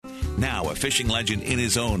Now a fishing legend in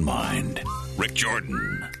his own mind, Rick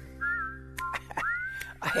Jordan.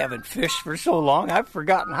 I haven't fished for so long, I've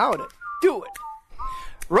forgotten how to do it.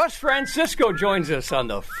 Russ Francisco joins us on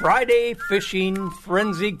the Friday Fishing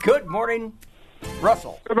Frenzy. Good morning,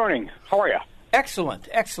 Russell. Good morning. How are you? Excellent,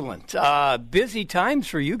 excellent. Busy times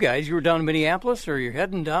for you guys. You were down in Minneapolis, or you're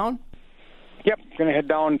heading down? Yep, going to head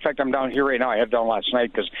down. In fact, I'm down here right now. I headed down last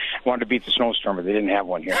night because I wanted to beat the snowstorm, but they didn't have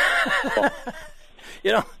one here. So.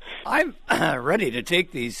 You know, I'm ready to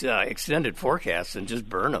take these extended forecasts and just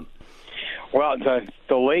burn them. Well,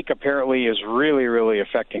 the lake apparently is really, really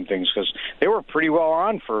affecting things because they were pretty well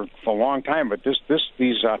on for a long time, but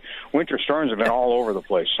these winter storms have been all over the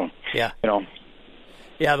place. So yeah, you know,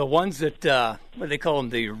 yeah, the ones that what do they call them?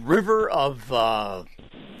 The river of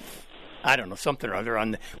I don't know, something or other.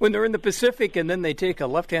 When they're in the Pacific and then they take a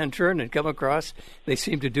left-hand turn and come across, they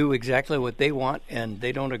seem to do exactly what they want, and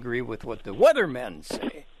they don't agree with what the weathermen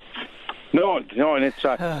say. No, and it's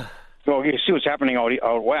well, you see what's happening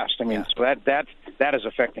out west. I mean, yeah. So that is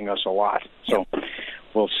affecting us a lot. So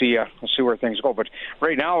we'll see where things go. But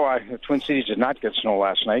right now, the Twin Cities did not get snow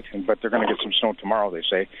last night, but they're going to get some snow tomorrow, they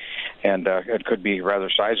say, and it could be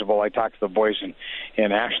rather sizable. I talked to the boys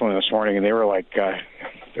in Ashland this morning, and they were like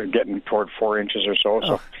they're getting toward 4 inches or so.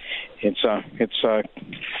 So it's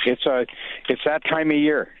that time of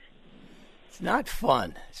year. It's not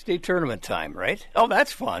fun. State tournament time, right? Oh,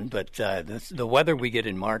 that's fun, but the weather we get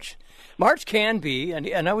in March. March can be,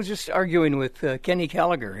 and I was just arguing with Kenny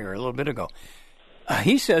Gallagher here a little bit ago.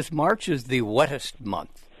 He says March is the wettest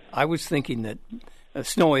month. I was thinking that the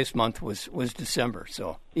snowiest month was December.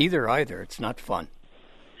 So either, it's not fun.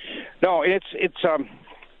 No, it's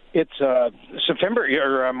September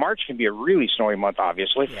or March can be a really snowy month,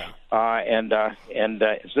 obviously, and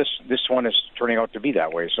this one is turning out to be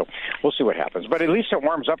that way. So we'll see what happens. But at least it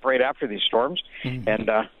warms up right after these storms, and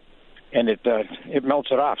it melts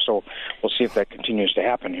it off. So we'll see if that continues to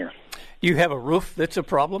happen here. You have a roof that's a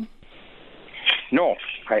problem? No,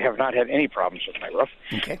 I have not had any problems with my roof.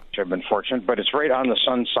 Okay. Which I've been fortunate, but it's right on the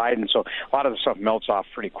sun side, and so a lot of the stuff melts off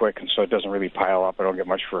pretty quick, and so it doesn't really pile up. I don't get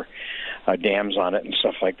much for dams on it and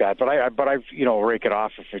stuff like that. But I rake it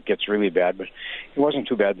off if it gets really bad. But it wasn't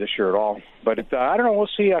too bad this year at all. But I don't know. We'll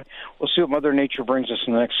see. We'll see what Mother Nature brings us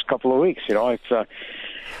in the next couple of weeks. You know, it's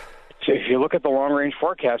if you look at the long range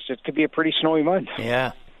forecast, it could be a pretty snowy month.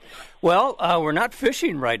 Yeah. Well, we're not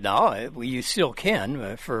fishing right now. You still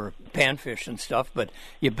can for panfish and stuff, but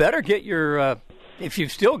you better get your. If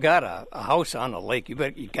you've still got a house on a lake, you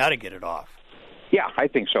got to get it off. Yeah, I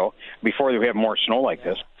think so. Before we have more snow like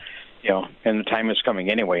this, you know, and the time is coming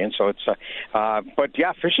anyway, and so it's. But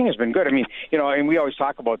yeah, fishing has been good. I mean, you know, and we always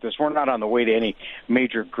talk about this. We're not on the way to any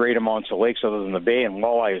major great amounts of lakes other than the bay, and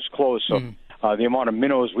walleye is closed, so. The amount of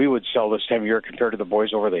minnows we would sell this time of year compared to the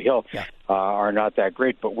boys over the hill are not that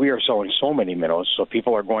great, but we are selling so many minnows. So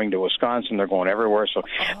people are going to Wisconsin, they're going everywhere. So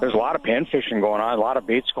there's a lot of pan fishing going on, a lot of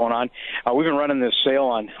baits going on. We've been running this sale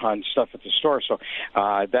on stuff at the store, so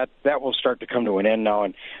that will start to come to an end now,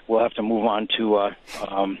 and we'll have to move on to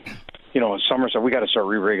summer, so we got to start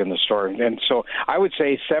re-rigging the store. And so I would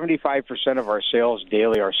say 75% of our sales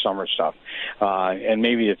daily are summer stuff, and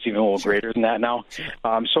maybe it's even a little greater than that now.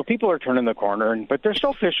 So people are turning the corner, but they're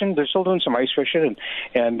still fishing. They're still doing some ice fishing,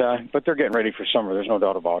 but they're getting ready for summer. There's no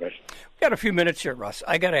doubt about it. We've got a few minutes here, Russ.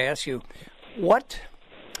 I got to ask you, what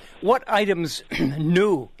items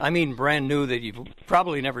new, I mean brand new, that you've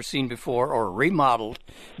probably never seen before or remodeled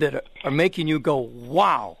that are making you go,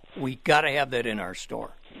 wow, we got to have that in our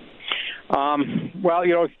store? Well,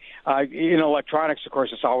 in electronics, of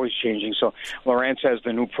course, it's always changing. So Lowrance has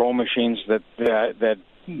the new Pro machines that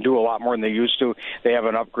do a lot more than they used to. They have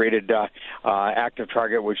an upgraded active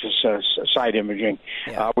target, which is side imaging,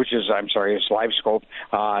 which is, it's live scope.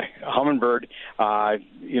 Humminbird,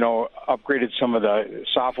 upgraded some of the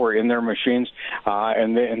software in their machines,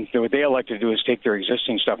 and what they like to do is take their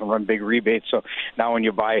existing stuff and run big rebates. So now when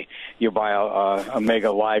you buy a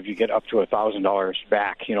Mega Live, you get up to $1,000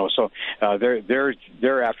 back. So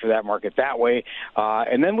they're after that market that way.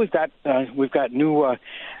 And then we've got new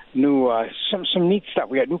some neat stuff.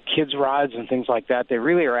 We got new kids rods and things like that. They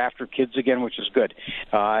really are after kids again, which is good.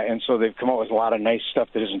 And so they've come up with a lot of nice stuff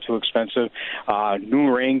that isn't too expensive.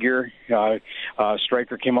 New rain gear.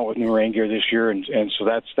 Stryker came out with new rain gear this year, and so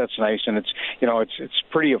that's nice. And it's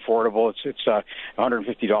pretty affordable. It's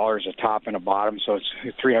 $150 a top and a bottom, so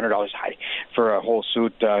it's $300 high for a whole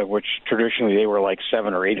suit, which traditionally they were like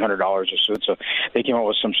 $700 or $800 a suit. So they came out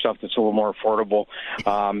with some stuff that's a little more affordable.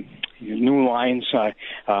 new lines,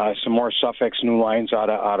 some more Suffix new lines out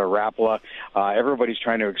of Rapala. Everybody's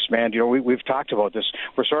trying to expand. We've talked about this.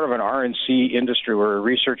 We're sort of an R&C industry. We're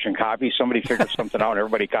research and copy. Somebody figures something out, and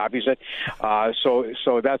everybody copies it.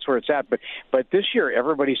 So that's where it's at. But this year,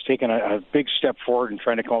 everybody's taken a big step forward and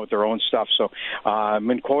trying to come up with their own stuff. So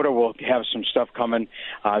Minn Kota will have some stuff coming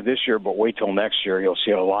this year, but wait till next year. You'll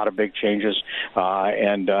see a lot of big changes,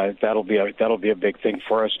 and that'll be a big thing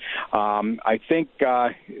for us. I think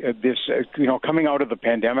this, coming out of the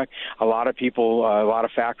pandemic, a lot of people, a lot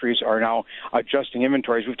of factories are now adjusting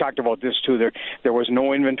inventories. We've talked about this too. There was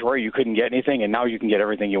no inventory; you couldn't get anything, and now you can get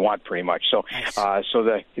everything you want pretty much. So, Nice. so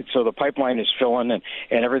the pipeline is filling, and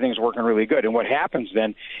everything's working really good. And what happens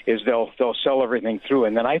then is they'll sell everything through,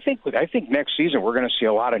 and then I think next season we're going to see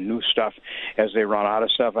a lot of new stuff as they run out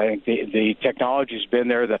of stuff. I think the technology's been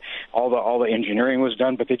there, all the engineering was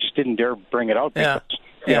done, but they just didn't dare bring it out because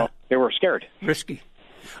they were scared. Risky.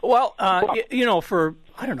 Well, for,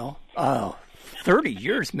 I don't know, 30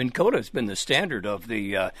 years, Minn Kota has been the standard of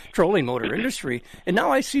the trolling motor industry, and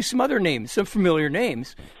now I see some other names, some familiar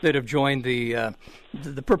names that have joined the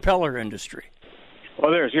propeller industry. Well,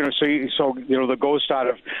 there's, the Ghost out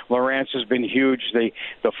of Lowrance has been huge. The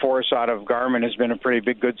Force out of Garmin has been a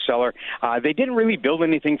pretty good seller. They didn't really build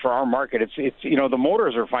anything for our market. It's the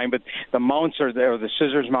motors are fine, but the mounts are there, the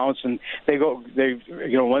scissors mounts, and they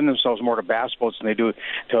lend themselves more to bass boats than they do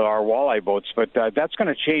to our walleye boats. But that's going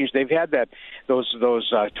to change. They've had those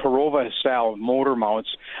Tarova style motor mounts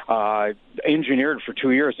engineered for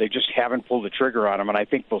 2 years. They just haven't pulled the trigger on them, and I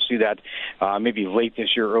think we'll see that maybe late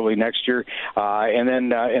this year, early next year.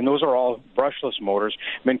 And those are all brushless motors.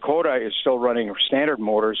 Minn Kota is still running standard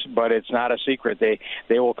motors, but it's not a secret. They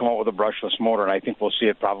will come out with a brushless motor, and I think we'll see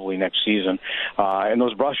it probably next season. And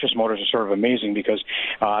those brushless motors are sort of amazing because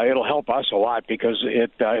it'll help us a lot because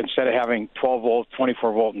instead of having 12-volt,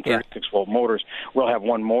 24-volt, and 36-volt motors, we'll have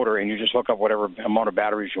one motor, and you just hook up whatever amount of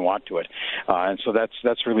batteries you want to it. And so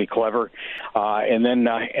that's really clever. And then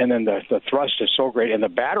the thrust is so great, and the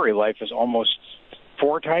battery life is almost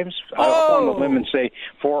 4 times. I'll go on the limb and say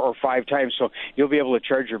 4 or 5 times. So you'll be able to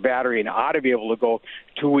charge your battery and ought to be able to go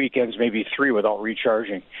 2 weekends, maybe 3 without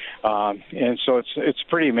recharging. And so it's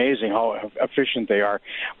pretty amazing how efficient they are,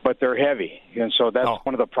 but they're heavy. And so that's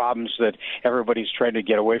one of the problems that everybody's trying to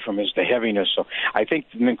get away from is the heaviness. So I think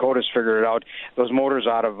Minn Kota's figured it out. Those motors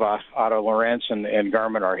out of Lowrance and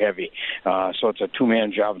Garmin are heavy. So it's a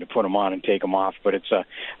 2-man job to put them on and take them off. But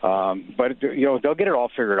they'll get it all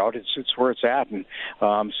figured out. It's where it's at. And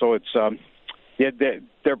so it's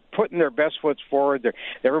they're putting their best foot forward.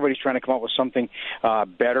 Everybody's trying to come up with something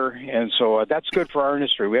better, and so that's good for our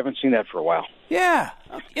industry. We haven't seen that for a while. Yeah,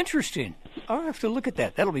 Interesting. I'll have to look at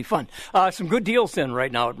that. That'll be fun. Some good deals then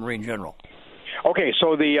right now at Marine General. Okay,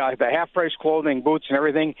 so the half-price clothing, boots, and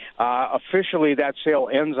everything, officially that sale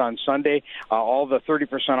ends on Sunday. All the 30%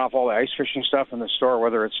 off all the ice fishing stuff in the store,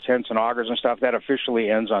 whether it's tents and augers and stuff, that officially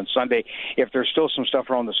ends on Sunday. If there's still some stuff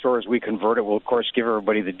around the store as we convert it, we'll, of course, give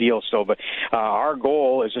everybody the deal still. But our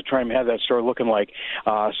goal is to try and have that store looking like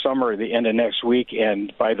summer the end of next week,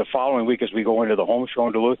 and by the following week as we go into the home show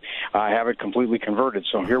in Duluth, have it completely converted.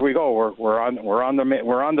 So here we go. We're on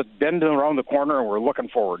the bend around the corner, and we're looking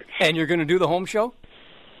forward. And you're going to do the home show?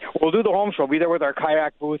 We'll do the home show. We'll be there with our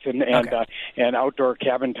kayak booth and outdoor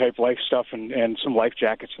cabin type life stuff and some life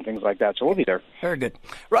jackets and things like that. So we'll be there. Very good.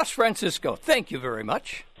 Russ Francisco, thank you very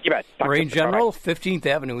much. You bet. Marine General, 15th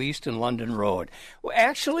Avenue East and London Road. Well,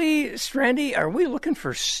 actually, Strandy, are we looking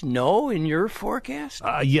for snow in your forecast?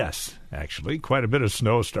 Yes, actually. Quite a bit of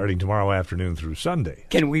snow starting tomorrow afternoon through Sunday.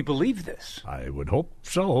 Can we believe this? I would hope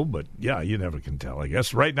so, but yeah, you never can tell, I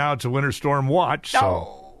guess. Right now it's a winter storm watch,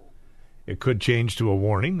 so it could change to a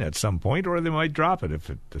warning at some point, or they might drop it if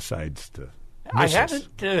it decides to miss I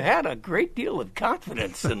haven't had a great deal of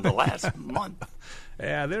confidence in the last month.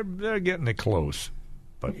 Yeah, they're getting it close.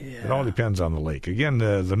 But it all depends on the lake. Again,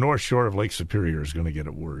 the north shore of Lake Superior is going to get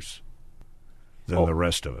it worse than the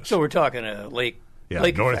rest of us. So we're talking a lake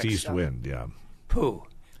northeast wind, Pooh.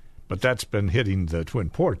 But that's been hitting the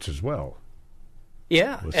Twin Ports as well.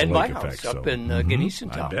 Yeah, and my house effect, up in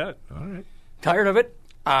Geneason Town. I bet. All right. Tired of it?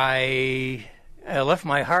 I left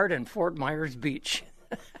my heart in Fort Myers Beach.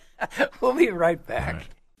 We'll be right back.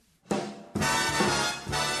 All right.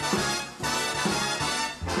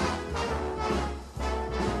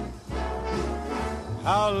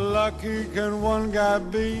 How lucky can one guy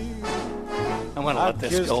be? I'm going to let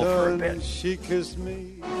this go for a bit. She kissed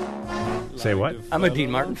me. Say what? I'm a Dean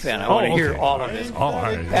Martin fan. I want to hear all of this. All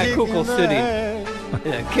right. Pat Kukul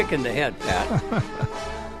City, kick in the head, Pat.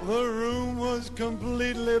 The room was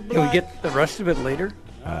completely black. Can we get the rest of it later?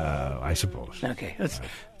 I suppose. Okay, it's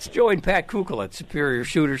Joe and Pat Kukul at Superior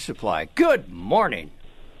Shooter Supply. Good morning.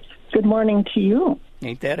 Good morning to you.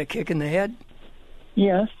 Ain't that a kick in the head?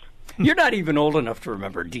 Yes. You're not even old enough to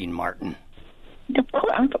remember Dean Martin.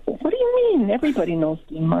 What do you mean? Everybody knows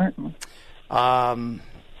Dean Martin.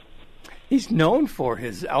 He's known for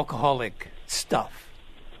his alcoholic stuff.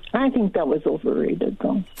 I think that was overrated,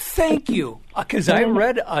 though. Thank you. Because I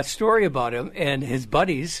read a story about him, and his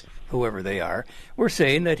buddies, whoever they are, were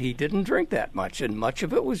saying that he didn't drink that much, and much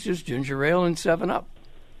of it was just ginger ale and 7-Up.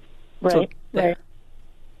 Right, right.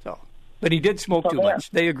 So, but he did smoke too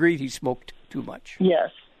much. They agreed he smoked too much. Yes,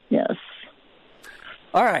 yes.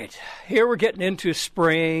 All right. Here we're getting into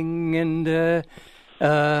spring and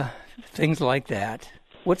things like that.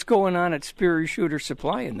 What's going on at Superior Shooter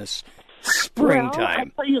Supply in this springtime? Well, I'll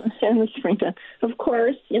tell you, in the springtime. Of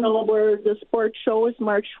course, where the sports show is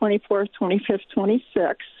March 24th, 25th,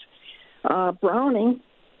 26th. Browning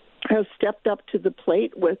has stepped up to the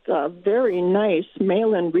plate with very nice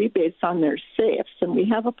mail-in rebates on their safes, and we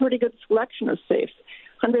have a pretty good selection of safes.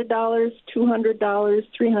 $100, $200,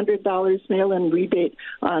 $300 mail-in rebate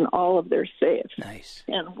on all of their safes. Nice.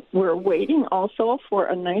 And we're waiting also for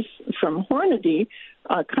a nice, from Hornady,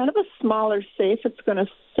 kind of a smaller safe. It's going to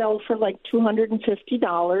sell for like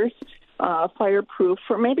 $250, fireproof,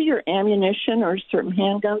 for maybe your ammunition or certain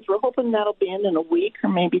handguns. We're hoping that'll be in a week or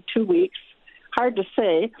maybe 2 weeks. Hard to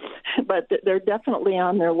say, but they're definitely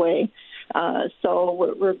on their way.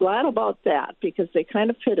 So we're glad about that because they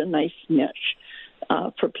kind of fit a nice niche.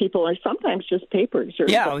 For people, or sometimes just papers.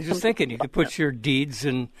 Yeah, I was just thinking you could put your deeds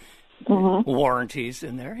and warranties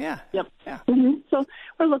in there. Yeah. Yep. Yeah. Mm-hmm. So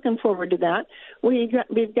we're looking forward to that. We've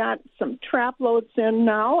got some trap loads in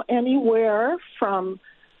now, anywhere from,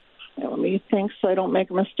 let me think so I don't make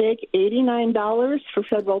a mistake, $89 for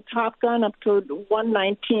Federal Top Gun up to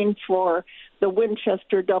 $119 for the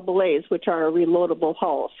Winchester AA's, which are a reloadable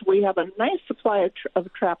hull. So we have a nice supply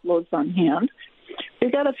of trap loads on hand.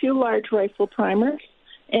 We've got a few large rifle primers,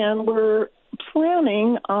 and we're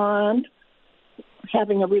planning on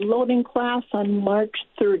having a reloading class on March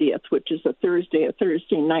 30th, which is a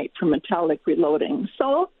Thursday night for metallic reloading.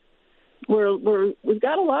 So we've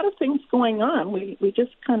got a lot of things going on. We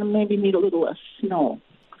just kind of maybe need a little less snow.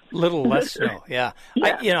 Little less snow, yeah.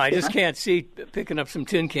 Yeah. I just can't see picking up some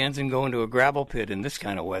tin cans and going to a gravel pit in this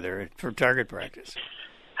kind of weather for target practice.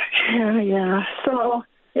 Yeah. So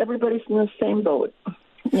everybody's in the same boat,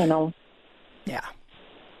 Yeah.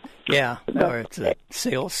 Yeah. Or it's a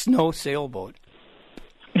snow sailboat.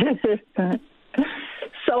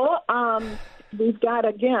 So we've got,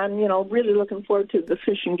 again, really looking forward to the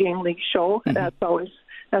Fish and Game League show. Mm-hmm.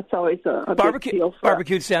 That's always a big deal for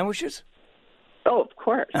barbecued sandwiches? Oh, of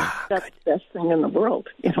course. That's good. The best thing in the world.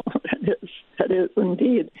 That is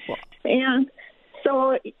indeed. Well, and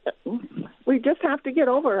so we just have to get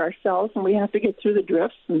over ourselves, and we have to get through the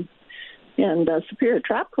drifts. And Superior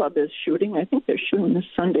Trap Club is shooting. I think they're shooting this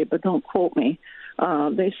Sunday, but don't quote me.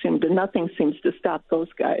 Nothing seems to stop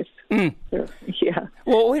those guys. Mm. Yeah.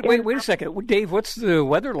 Well, wait a second. Dave, what's the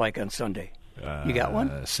weather like on Sunday? You got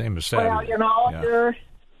one? Same as Saturday. Well,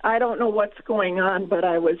 I don't know what's going on, but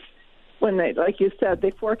when they, like you said,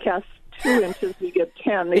 they forecast 2 inches, we get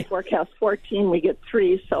 10. They forecast 14, we get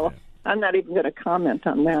 3. So I'm not even going to comment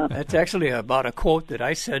on that. That's actually about a quote that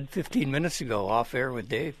I said 15 minutes ago off air with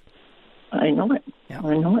Dave. I know it. Yeah.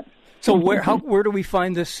 I know it. So where do we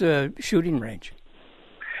find this shooting range?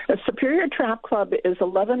 The Superior Trap Club is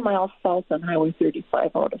 11 miles south on Highway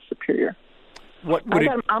 35 out of Superior. I'm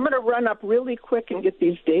going to run up really quick and get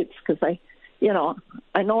these dates because I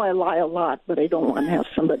know I lie a lot, but I don't want to have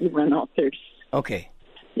somebody run out there. Okay.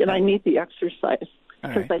 I need the exercise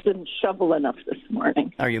because right. I didn't shovel enough this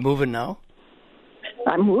morning. Are you moving now?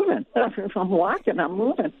 I'm moving. If I'm walking, I'm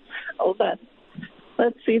moving. Hold on.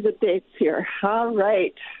 Let's see the dates here. All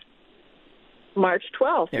right. March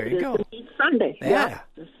 12th. There you go. It's Sunday. Yeah.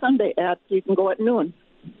 It's Sunday you can go at noon.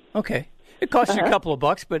 Okay. It costs you a couple of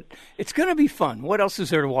bucks, but it's going to be fun. What else is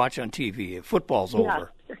there to watch on TV? Football's over.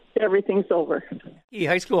 Everything's over.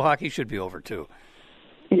 High school hockey should be over, too.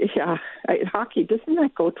 Yeah. Hockey, doesn't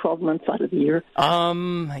that go 12 months out of the year?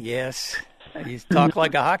 Yes. You talk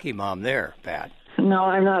like a hockey mom there, Pat. No,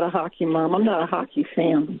 I'm not a hockey mom. I'm not a hockey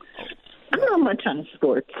fan. I'm not much on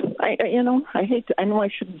sports. I know I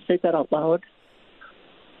shouldn't say that out loud.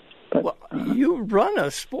 But, you run a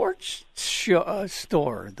sports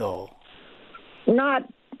store, though. Not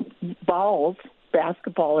balls,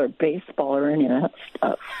 basketball or baseball or any of that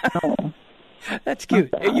stuff. No. That's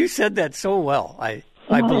cute. You said that so well. I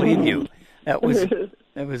believe you. That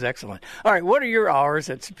was excellent. All right, what are your hours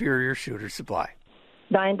at Superior Shooter Supply?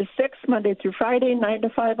 9 to 6, Monday through Friday, 9 to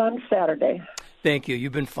 5 on Saturday. Thank you.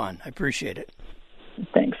 You've been fun. I appreciate it.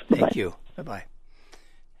 Thanks. Bye-bye. Thank you. Bye-bye.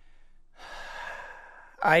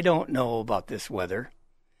 I don't know about this weather.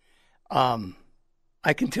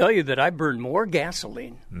 I can tell you that I burned more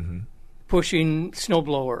gasoline pushing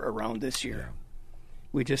snowblower around this year. Yeah.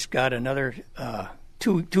 We just got another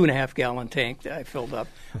 2.5 gallon tank that I filled up.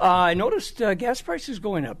 I noticed gas prices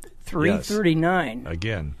going up, $3.39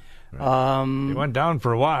 again. Right. They went down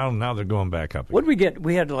for a while, and now they're going back up again. What did we get?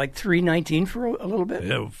 We had like $3.19 for a little bit.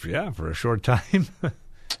 Yeah, for a short time.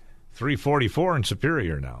 $3.44 in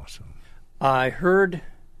Superior now. So I heard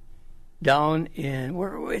down in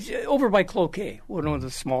over by Cloquet, one of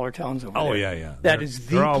the smaller towns over there. Oh yeah.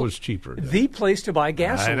 They're always cheaper. The place to buy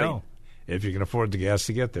gasoline. I know. If you can afford the gas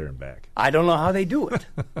to get there and back. I don't know how they do it.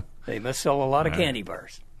 They must sell a lot of candy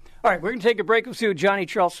bars. All right, we're going to take a break. We'll see what Johnny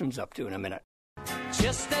Charleston's up to in a minute.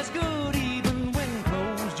 Just as good even when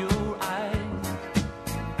closed your eyes.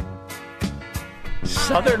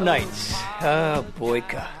 Southern Nights. Oh,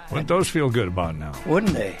 boyka. Wouldn't those feel good about now?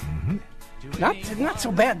 Wouldn't they? Mm-hmm. Not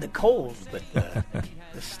so bad, the cold, but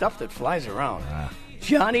the stuff that flies around.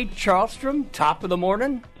 Johnny Charleston, top of the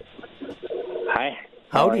morning. Hi.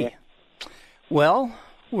 Howdy. Well,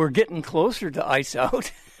 we're getting closer to ice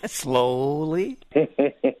out, slowly.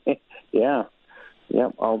 Yeah.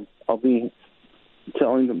 Yep. I'll be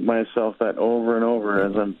telling myself that over and over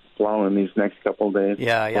as I'm plowing these next couple of days.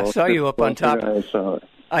 Yeah. I saw you up on top.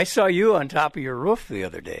 I saw you on top of your roof the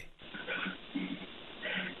other day.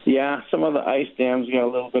 Yeah, some of the ice dams got a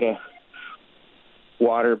little bit of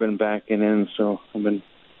water been backing in, so I've been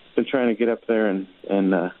trying to get up there and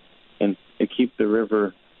keep the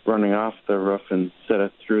river running off the roof instead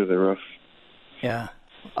of through the roof. Yeah.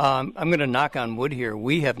 I'm going to knock on wood here.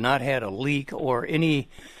 We have not had a leak or any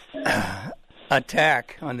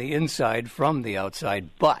attack on the inside from the outside,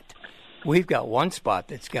 but we've got one spot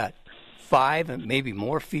that's got 5 and maybe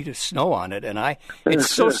more feet of snow on it, and it's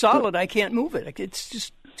so solid I can't move it. It's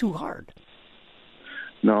just too hard.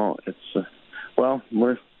 No, it's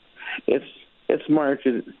it's March,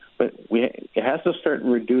 but it has to start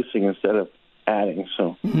reducing instead of adding.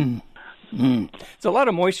 So it's a lot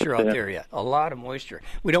of moisture out there yet. A lot of moisture.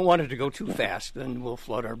 We don't want it to go too fast, then we'll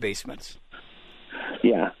flood our basements.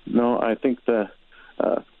 Yeah, no, I think the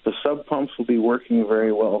sub pumps will be working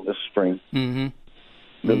very well this spring.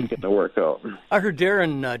 They'll get to work out. I heard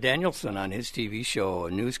Darren Danielson on his TV show,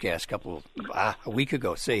 a newscast a week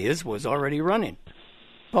ago, say his was already running,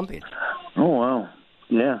 pumping. Oh, wow.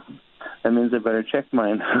 Yeah. That means I better check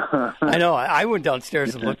mine. I know. I went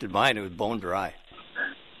downstairs and looked at mine. It was bone dry.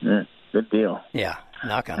 Yeah, good deal. Yeah,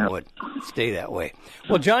 knock on wood. Stay that way.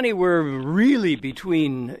 Well, Johnny, we're really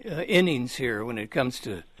between innings here when it comes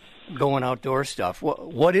to going outdoor stuff.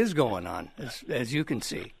 What is going on, as you can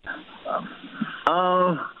see?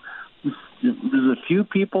 There's a few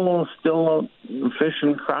people still out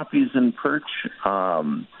fishing crappies and perch.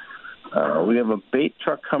 We have a bait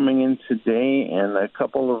truck coming in today, and a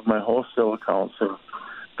couple of my wholesale accounts have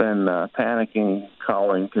been panicking,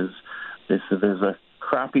 calling, because they said there's a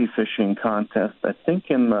crappie fishing contest, I think,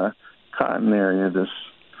 in the Cotton area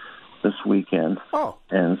this weekend. Oh.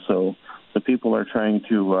 And so the people are trying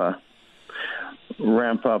to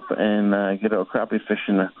ramp up and get out crappie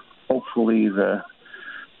fishing. Hopefully the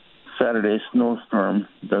Saturday snowstorm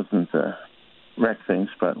doesn't wreck things,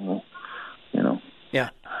 but we'll, Yeah.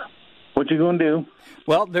 What you going to do?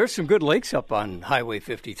 Well, there's some good lakes up on Highway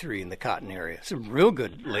 53 in the Cotton area. Some real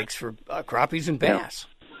good lakes for crappies and bass.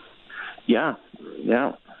 Yeah.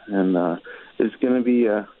 And it's going to be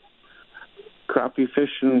crappie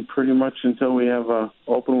fishing pretty much until we have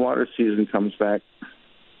open water season comes back.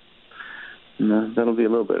 And, that'll be a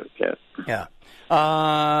little bit of a cat. Yeah.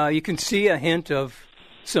 You can see a hint of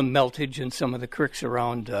some meltage in some of the creeks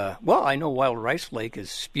around. I know Wild Rice Lake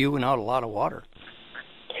is spewing out a lot of water.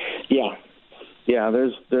 Yeah.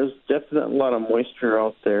 There's definitely a lot of moisture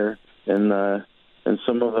out there, and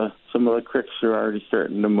some of the creeks are already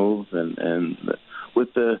starting to move, and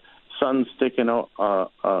with the sun sticking out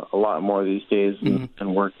a lot more these days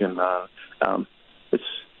and working,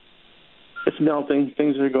 it's melting.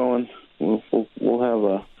 Things are going. We'll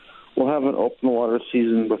have an open water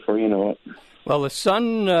season before you know it. Well, the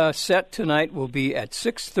sun set tonight will be at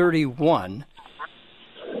 6:31.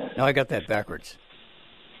 Now I got that backwards.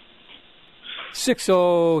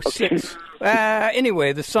 6:06. Okay.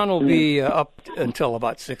 Anyway, the sun will be up until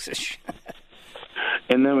about 6-ish.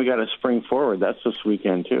 And then we got to spring forward. That's this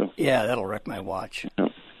weekend too. Yeah, that'll wreck my watch.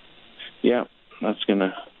 Yeah, that's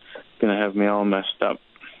gonna have me all messed up.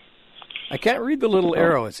 I can't read the little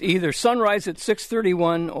arrow. It's either sunrise at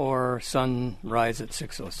 6:31 or sunrise at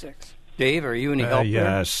 6:06. Dave, are you any help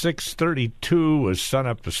there? 6:32 was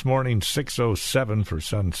sunup this morning, 6:07 for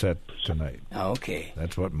sunset tonight. Okay.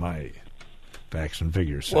 That's what my facts and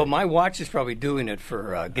figures say. Well, my watch is probably doing it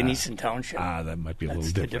for Gunnison Township. That might be a little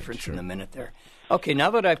That's different. the difference sure. in a minute there. Okay, now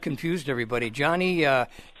that I've confused everybody, Johnny,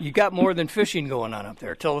 you got more than fishing going on up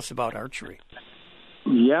there. Tell us about archery.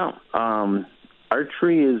 Yeah,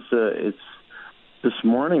 archery is it's this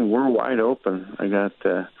morning. We're wide open. I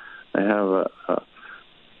have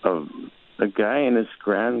a guy and his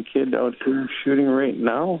grandkid out here shooting right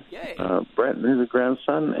now. Yay. Brett and his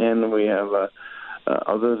grandson, and we have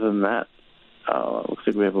other than that, looks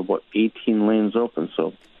like we have about 18 lanes open. So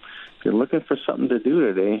if you're looking for something to do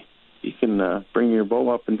today, you can bring your bow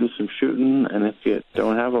up and do some shooting. And if you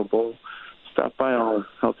don't have a bow, stop by. I'll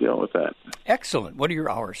help you out with that. Excellent. What are your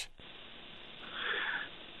hours?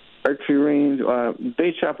 Archery range,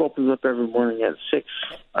 Bait Shop opens up every morning at 6.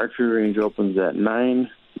 Archery range opens at 9.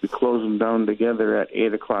 We close them down together at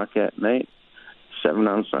 8 o'clock at night, 7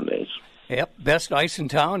 on Sundays. Yep, best ice in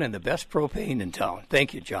town and the best propane in town.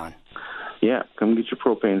 Thank you, John. Yeah, come get your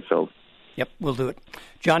propane filled. Yep, we'll do it.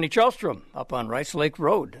 Johnny Charlstrom up on Rice Lake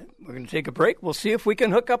Road. We're going to take a break. We'll see if we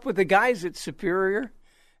can hook up with the guys at Superior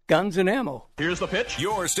Guns and Ammo. Here's the pitch.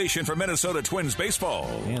 Your station for Minnesota Twins baseball.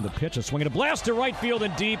 And the pitch is swinging a blast to right field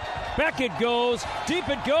and deep. Back it goes. Deep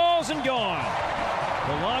it goes and gone.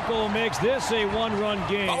 Polanco makes this a one-run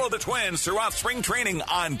game. Follow the Twins throughout spring training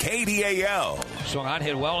on KDAL. Swung on,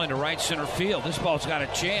 hit well into right center field. This ball's got a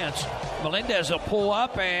chance. Melendez will pull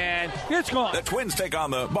up, and it's gone. The Twins take on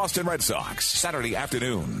the Boston Red Sox Saturday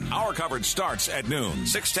afternoon. Our coverage starts at noon,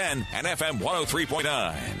 610 and FM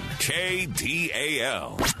 103.9.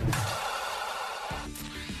 KDAL.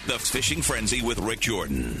 The Fishing Frenzy with Rick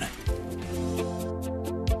Jordan.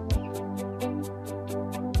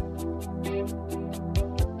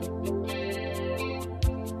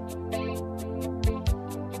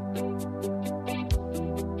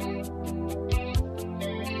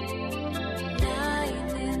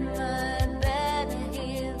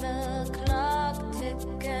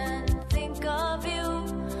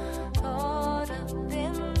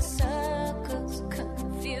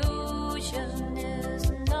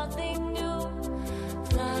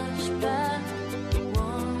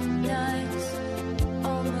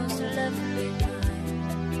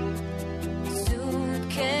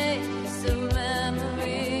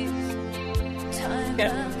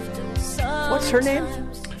 What's her name?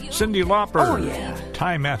 Cyndi Lauper. Oh, yeah.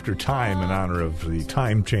 Time After Time in honor of the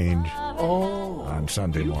time change on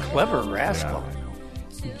Sunday morning. Clever rascal.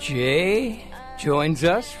 Yeah, I know. Jay joins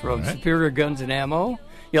us from right. Superior Guns and Ammo.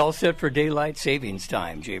 You all set for daylight savings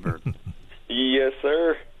time, Jay Bird? Yes,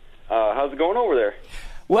 sir. How's it going over there?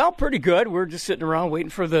 Well, pretty good. We're just sitting around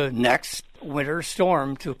waiting for the next winter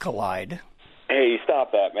storm to collide. Hey,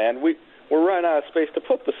 stop that, man. We're running out of space to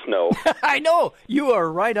put the snow. I know. You are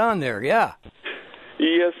right on there, yeah.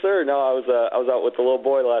 Yes, sir. No, I was out with the little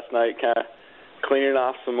boy last night, kind of cleaning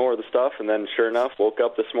off some more of the stuff, and then sure enough, woke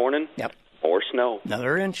up this morning. Yep. More snow.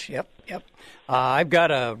 Another inch. Yep. I've got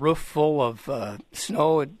a roof full of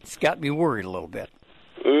snow. It's got me worried a little bit.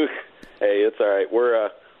 Ooh. Hey, it's all right.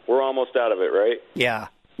 We're almost out of it, right? Yeah.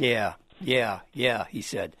 He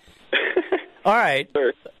said. All right.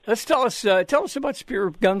 Sure. Let's tell us about Superior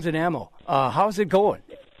Guns and Ammo. How's it going?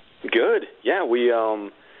 Good. Yeah, we've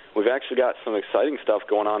actually got some exciting stuff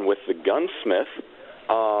going on with the gunsmith.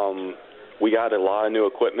 We got a lot of new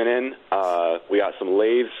equipment in. We got some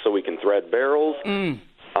lathes so we can thread barrels.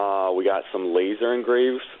 We got some laser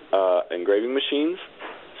engraving machines.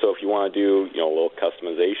 So if you want to do, a little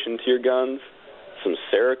customization to your guns, some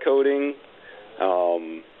Cerakoting,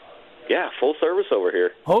 full service over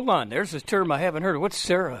here. Hold on, there's a term I haven't heard of. What's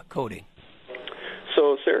Cerakoting?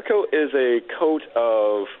 So Cerakote is a coat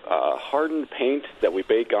of hardened paint that we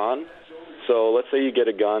bake on. So let's say you get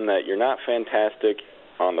a gun that you're not fantastic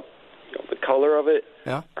on the color of it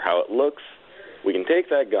or how it looks. We can take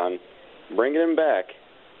that gun, bring it in back,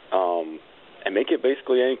 and make it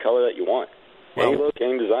basically any color that you want. Any look,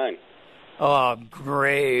 any design.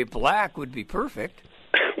 Gray, black would be perfect.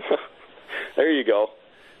 There you go.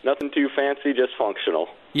 Nothing too fancy, just functional.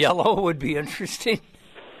 Yellow would be interesting.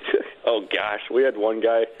 Oh, gosh. We had one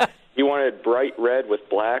guy, he wanted bright red with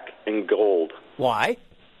black and gold. Why?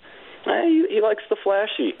 He likes the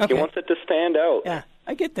flashy. Okay. He wants it to stand out. Yeah,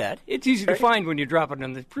 I get that. It's easy to find when you drop it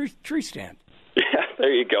on the tree stand. Yeah,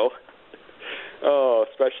 there you go. Oh,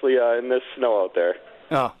 especially in this snow out there.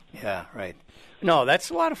 Oh, yeah, right. No, that's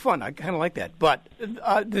a lot of fun. I kind of like that. But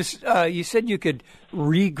you said you could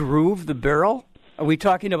re-groove the barrel? Are we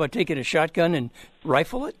talking about taking a shotgun and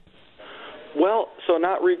rifle it? Well, so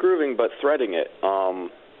not regrooving, but threading it.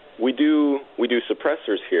 We do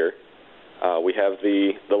suppressors here. We have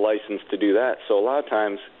the license to do that. So a lot of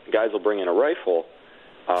times, guys will bring in a rifle,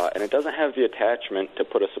 and it doesn't have the attachment to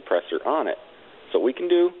put a suppressor on it. So what we can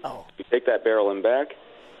do, we take that barrel in back,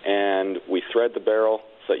 and we thread the barrel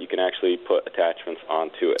so that you can actually put attachments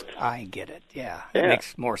onto it. I get it. Yeah, it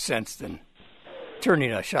makes more sense than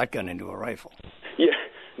turning a shotgun into a rifle. Yeah,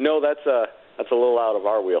 no, that's a little out of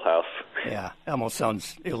our wheelhouse. Yeah, almost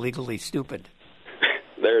sounds illegally stupid.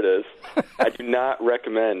 There it is. I do not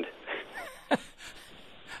recommend.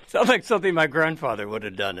 Sounds like something my grandfather would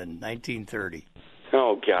have done in 1930.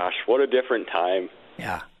 Oh gosh, what a different time.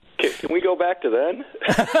 Yeah. Can we go back to then?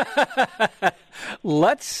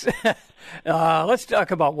 Let's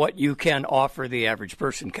talk about what you can offer the average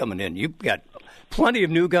person coming in. You've got plenty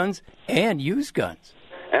of new guns and used guns.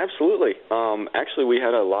 Absolutely. Actually, we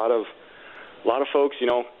had a lot of folks.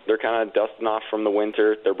 They're kind of dusting off from the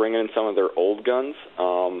winter. They're bringing in some of their old guns,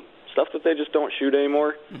 stuff that they just don't shoot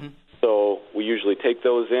anymore. Mm-hmm. So we usually take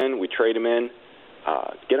those in, we trade them in,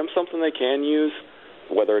 get them something they can use.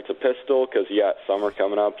 Whether it's a pistol, because you got summer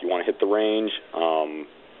coming up, you want to hit the range.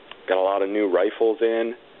 Got a lot of new rifles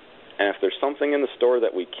in. And if there's something in the store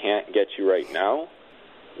that we can't get you right now,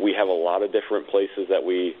 we have a lot of different places that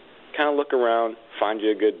we kind of look around, find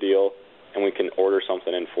you a good deal, and we can order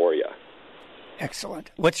something in for you.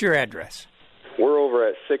 Excellent. What's your address? We're over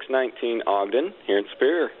at 619 Ogden here in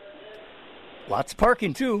Superior. Lots of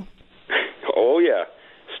parking, too. Oh, yeah.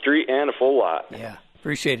 Street and a full lot. Yeah.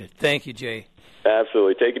 Appreciate it. Thank you, Jay.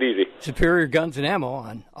 Absolutely. Take it easy. Superior Guns and Ammo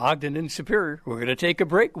on Ogden and Superior. We're going to take a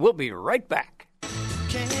break. We'll be right back.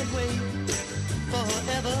 Can't wait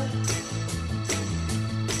forever.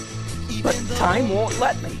 But time won't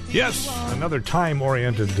let me. Yes, another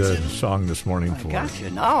time-oriented song this morning for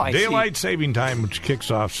gotcha. Now I Daylight Saving Time, which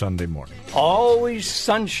kicks off Sunday morning. Always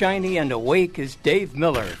sunshiny and awake is Dave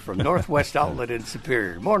Miller from Northwest Outlet in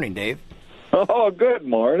Superior. Morning, Dave. Oh, good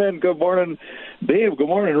morning. Good morning, Dave. Good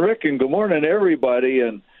morning, Rick, and good morning, everybody.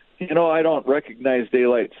 And, I don't recognize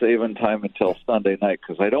Daylight Saving Time until Sunday night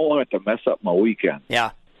because I don't want it to mess up my weekend.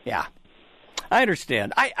 Yeah. I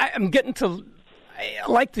understand. I'm getting to I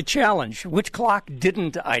like the challenge. Which clock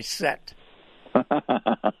didn't I set?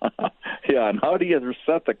 Yeah, and how do you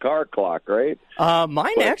set the car clock, right?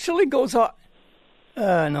 Mine actually goes off.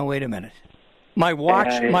 No, wait a minute. My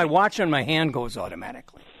watch on my hand goes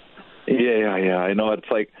automatically. Yeah. I know.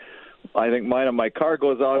 It's like, I think mine on my car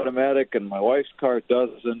goes automatic, and my wife's car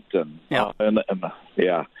doesn't, and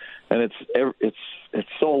it's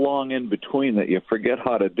so long in between that you forget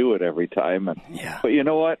how to do it every time. But you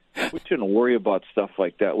know what? We shouldn't worry about stuff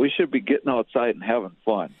like that. We should be getting outside and having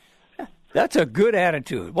fun. That's a good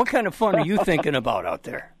attitude. What kind of fun are you thinking about out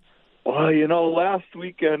there? Well, last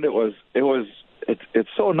weekend it's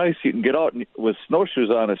so nice. You can get out with snowshoes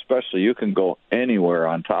on, especially. You can go anywhere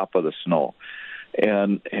on top of the snow,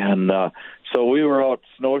 and so we were out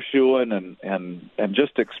snowshoeing and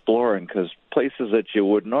just exploring, because places that you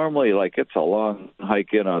would normally, like, it's a long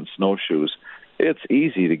hike in on snowshoes. It's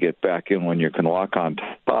easy to get back in when you can walk on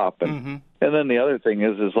top, and then the other thing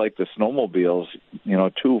is like the snowmobiles,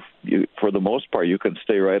 for the most part you can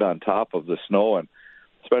stay right on top of the snow, and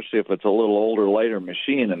especially if it's a little older, lighter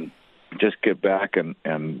machine, and just get back and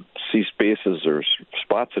see spaces or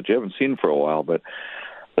spots that you haven't seen for a while. But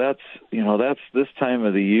that's this time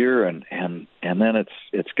of the year, and then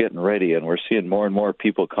it's getting ready, and we're seeing more and more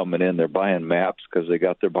people coming in. They're buying maps because they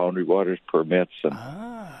got their Boundary Waters permits,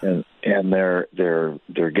 and they're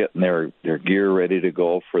getting their gear ready to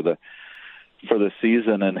go for the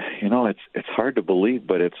season. And it's hard to believe,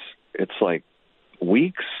 but it's like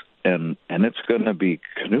weeks. And it's going to be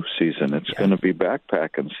canoe season. It's going to be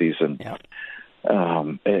backpacking season.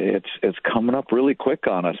 It's coming up really quick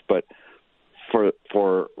on us. But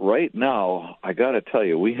for right now, I got to tell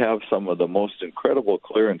you, we have some of the most incredible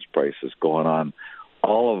clearance prices going on.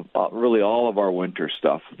 All of our winter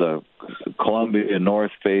stuff, the Columbia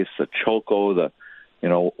North Face, the Choco,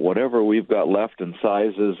 whatever we've got left in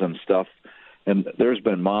sizes and stuff. And there's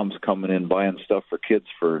been moms coming in buying stuff for kids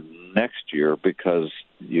for next year because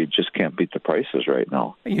you just can't beat the prices right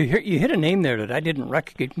now. You hit a name there that I didn't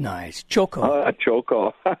recognize. Choco.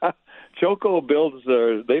 Choco. Choco builds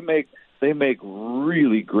they make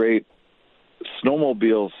really great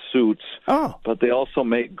snowmobile suits. But they also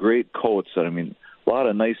make great coats. A lot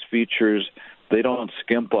of nice features. They don't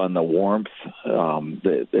skimp on the warmth.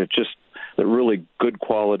 They're just the really good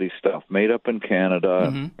quality stuff made up in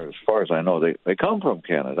Canada. Or as far as I know, they come from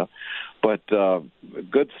Canada, but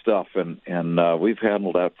good stuff, and we've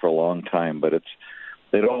handled that for a long time. But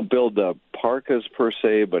they don't build the parkas per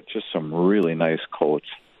se, but just some really nice coats.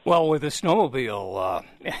 Well, with a snowmobile,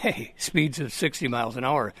 speeds of 60 miles an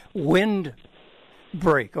hour, wind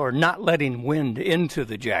break or not letting wind into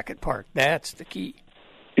the jacket part, that's the key.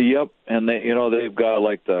 Yep, and they've got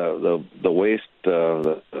like the waist,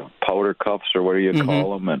 the powder cuffs or whatever you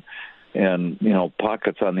call them, and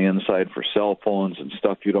pockets on the inside for cell phones and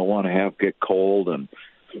stuff you don't want to have get cold, and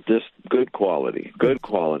just good quality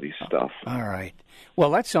stuff. All right. Well,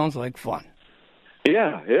 that sounds like fun.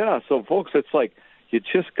 Yeah. So, folks, it's like you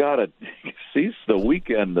just got to seize the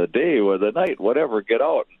weekend, the day, or the night, whatever, get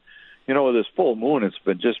out. With this full moon, it's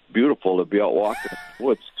been just beautiful to be out walking in the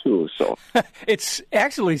woods, too. So it's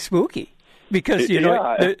actually spooky because,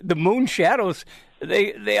 the moon shadows,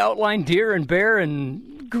 they outline deer and bear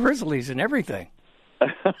and grizzlies and everything.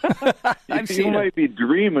 You might be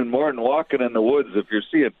dreaming more than walking in the woods if you're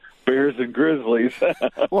seeing bears and grizzlies.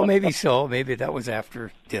 Well, maybe so. Maybe that was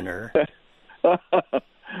after dinner.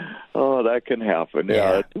 Oh, that can happen.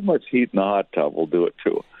 Yeah, too much heat in the hot tub will do it,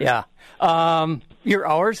 too. Yeah. Your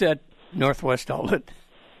hours at Northwest Outlet?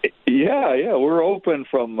 Yeah, we're open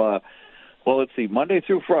from, let's see, Monday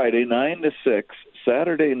through Friday, 9 to 6,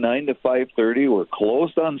 Saturday, 9 to 5:30. We're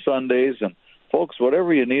closed on Sundays, and folks,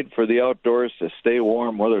 whatever you need for the outdoors to stay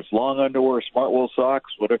warm, whether it's long underwear, smart wool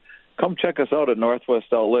socks, whatever, come check us out at Northwest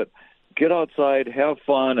Outlet. Get outside, have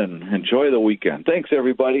fun, and enjoy the weekend. Thanks,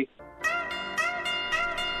 everybody.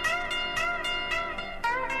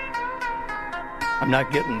 I'm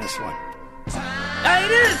not getting this one.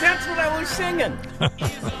 It is. That's what I was singing.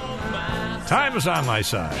 Time is on my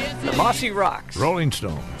side. The Mossy Rocks. Rolling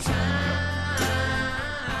Stones.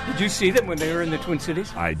 Did you see them when they were in the Twin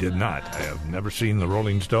Cities? I did not. I have never seen the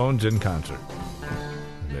Rolling Stones in concert.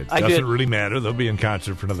 It doesn't really matter. They'll be in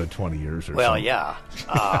concert for another 20 years or so. Well, yeah.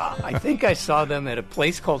 I think I saw them at a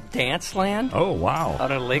place called Danceland. Oh, wow.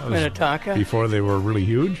 Out of Lake Minnetonka. Before they were really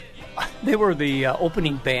huge? They were the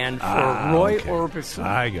opening band for Roy Orbison.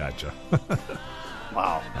 I gotcha.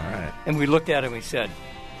 Wow. All right. And we looked at it and we said,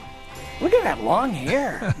 look at that long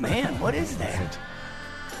hair. Man, what is that?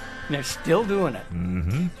 And they're still doing it.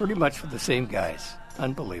 Mm-hmm. Pretty much with the same guys.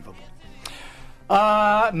 Unbelievable.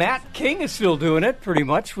 Matt King is still doing it pretty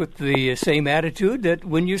much with the same attitude that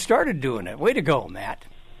when you started doing it. Way to go, Matt.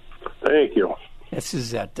 Thank you. This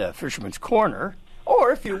is at Fisherman's Corner.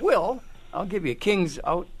 Or, if you will, I'll give you King's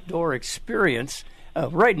outdoor experience.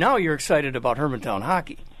 Right now, you're excited about Hermantown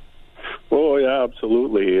hockey. Oh yeah,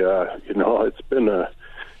 absolutely.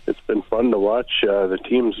 It's been fun to watch the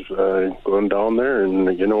teams going down there,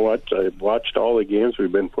 and you know what? I've watched all the games. We've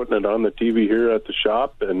been putting it on the TV here at the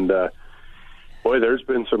shop, and boy, there's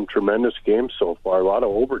been some tremendous games so far. A lot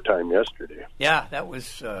of overtime yesterday. Yeah, that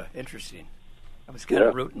was interesting. I was kind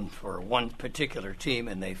of rooting for one particular team,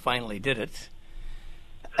 and they finally did it.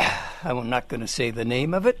 I'm not going to say the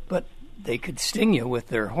name of it, but they could sting you with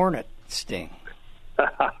their hornet sting.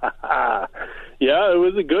 Yeah, it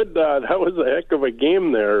was a good. That was a heck of a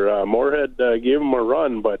game there. Moorhead gave them a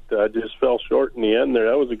run, but just fell short in the end there.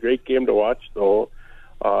 That was a great game to watch, though.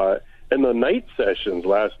 And the night sessions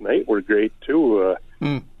last night were great too.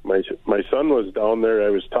 My son was down there. I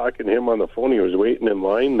was talking to him on the phone. He was waiting in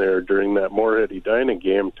line there during that Moorhead Edina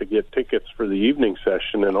game to get tickets for the evening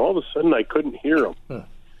session, and all of a sudden I couldn't hear him.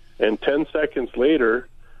 And 10 seconds later,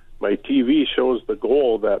 my TV shows the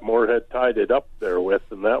goal that Moorhead tied it up there with,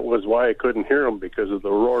 and that was why I couldn't hear him, because of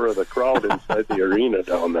the roar of the crowd inside the arena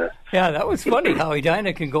down there. Yeah, that was funny how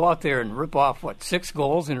Edina can go out there and rip off, 6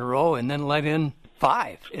 goals in a row and then let in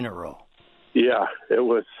 5 in a row. Yeah,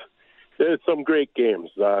 it's some great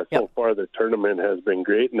games. So far the tournament has been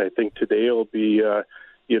great, and I think today will be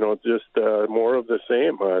just more of the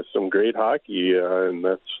same. Some great hockey, and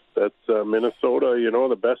that's Minnesota,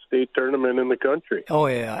 the best state tournament in the country. Oh,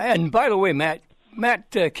 yeah. And by the way, Matt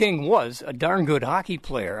King was a darn good hockey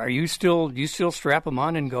player. Do you still strap him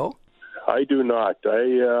on and go? I do not.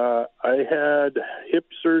 I had hip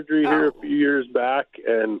surgery here a few years back,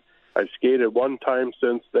 and I've skated one time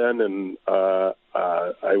since then, and I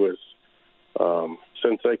was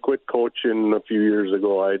since I quit coaching a few years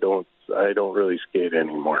ago, I don't really skate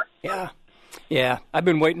anymore. Yeah. I've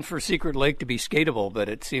been waiting for Secret Lake to be skatable, but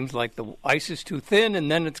it seems like the ice is too thin,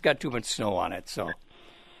 and then it's got too much snow on it. So,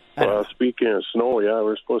 speaking of snow,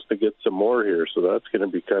 we're supposed to get some more here, so that's going to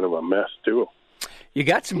be kind of a mess too. You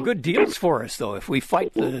got some good deals for us, though. If we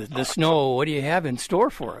fight the snow, what do you have in store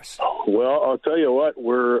for us? Well, I'll tell you what,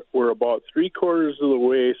 we're about 3/4 of the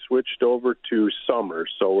way switched over to summer,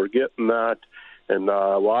 so we're getting that, and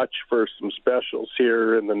watch for some specials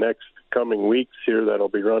here in the next coming weeks here that'll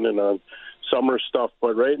be running on summer stuff.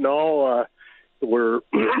 But right now,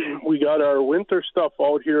 we got our winter stuff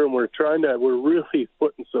out here, and we're really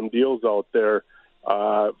putting some deals out there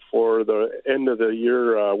for the end of the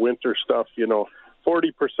year winter stuff.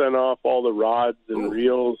 40% off all the rods and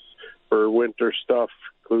reels for winter stuff,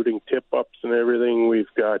 including tip-ups and everything.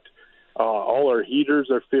 We've got all our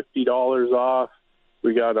heaters are $50 off.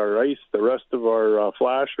 We got our ice, the rest of our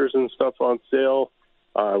flashers and stuff on sale.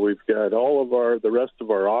 We've got the rest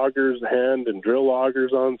of our augers, hand and drill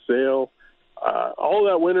augers on sale. All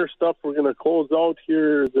that winter stuff we're going to close out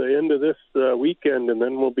here at the end of this weekend, and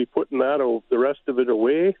then we'll be putting the rest of it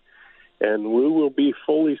away. And we will be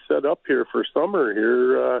fully set up here for summer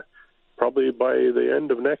here probably by the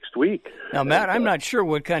end of next week. Now, Matt, I'm not sure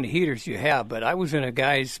what kind of heaters you have, but I was in a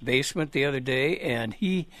guy's basement the other day, and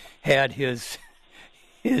he had his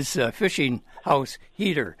fishing house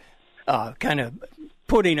heater kind of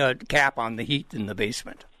putting a cap on the heat in the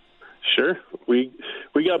basement. Sure. We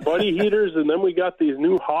got Buddy heaters, and then we got these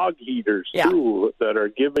new Hog heaters, too, that are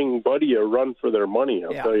giving Buddy a run for their money.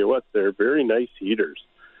 I'll tell you what, they're very nice heaters.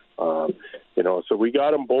 So we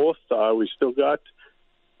got them both. We still got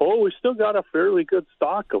a fairly good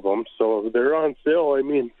stock of them. So they're on sale. I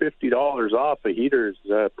mean, $50 off a heater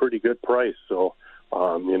is a pretty good price. So,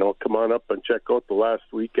 come on up and check out the last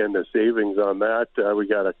weekend of savings on that. We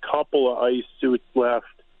got a couple of ice suits left.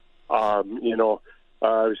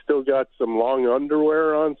 We still got some long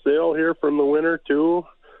underwear on sale here from the winter, too.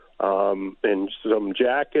 And some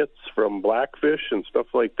jackets from Blackfish and stuff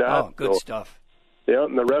like that. Oh, good stuff. Yeah,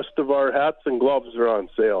 and the rest of our hats and gloves are on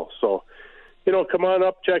sale. So, come on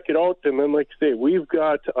up, check it out. And then, like I say, we've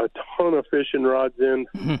got a ton of fishing rods in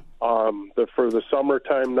for the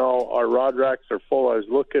summertime now. Our rod racks are full. I was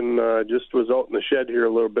looking, was out in the shed here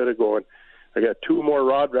a little bit ago, and I got 2 more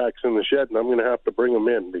rod racks in the shed, and I'm going to have to bring them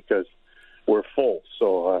in because we're full.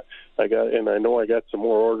 So I know I got some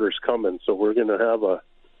more orders coming. So we're going to have a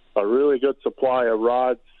really good supply of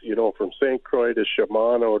rods, from St. Croix to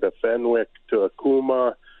Shimano to Fenwick to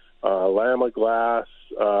Akuma, Lama Glass,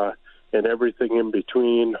 and everything in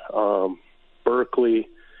between. Berkeley,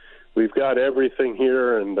 we've got everything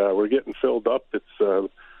here, and we're getting filled up. It's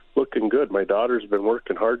looking good. My daughter's been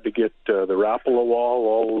working hard to get the Rapala wall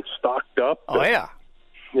all stocked up. Oh, yeah.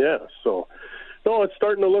 Yeah, so, no, it's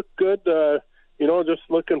starting to look good. Just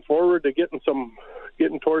looking forward to getting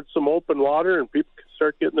towards some open water, and people can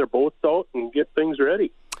start getting their boats out and get things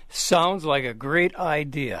ready. Sounds like a great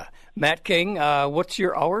idea. Matt King, what's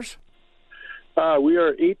your hours? We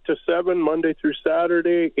are 8 to 7 Monday through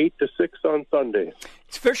Saturday, 8 to 6 on Sunday.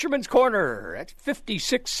 It's Fisherman's Corner at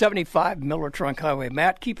 5675 Miller Trunk Highway.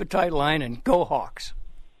 Matt, keep a tight line and go Hawks.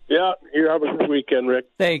 Yeah, you have a good weekend, Rick.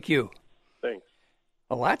 Thank you. Thanks.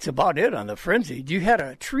 Well, that's about it on the Frenzy. You had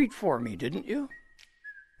a treat for me, didn't you?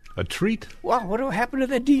 A treat? Wow, what happened to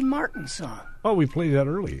the Dean Martin song? Oh, we played that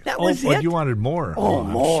early. That was it? You wanted more. Oh,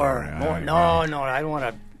 more. Sorry. No, I don't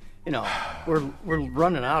want to, we're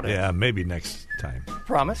running out of it. Yeah, maybe next time.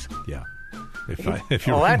 Promise? Yeah. If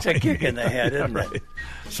you that's a kick in the head, isn't it?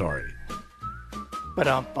 Sorry. But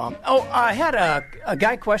I had a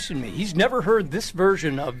guy question me. He's never heard this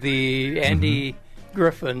version of the Andy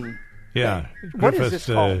Griffith. Yeah. What is this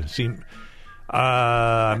called?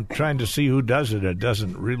 I'm trying to see who does it. It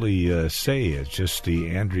doesn't really say. It's just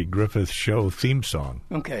the Andy Griffith Show theme song.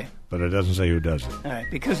 Okay. But it doesn't say who does it. All right,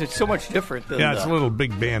 because it's so much different than it's a little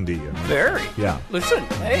big bandy. Very. Yeah. Listen,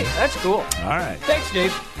 hey, that's cool. All right. Thanks,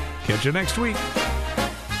 Dave. Catch you next week.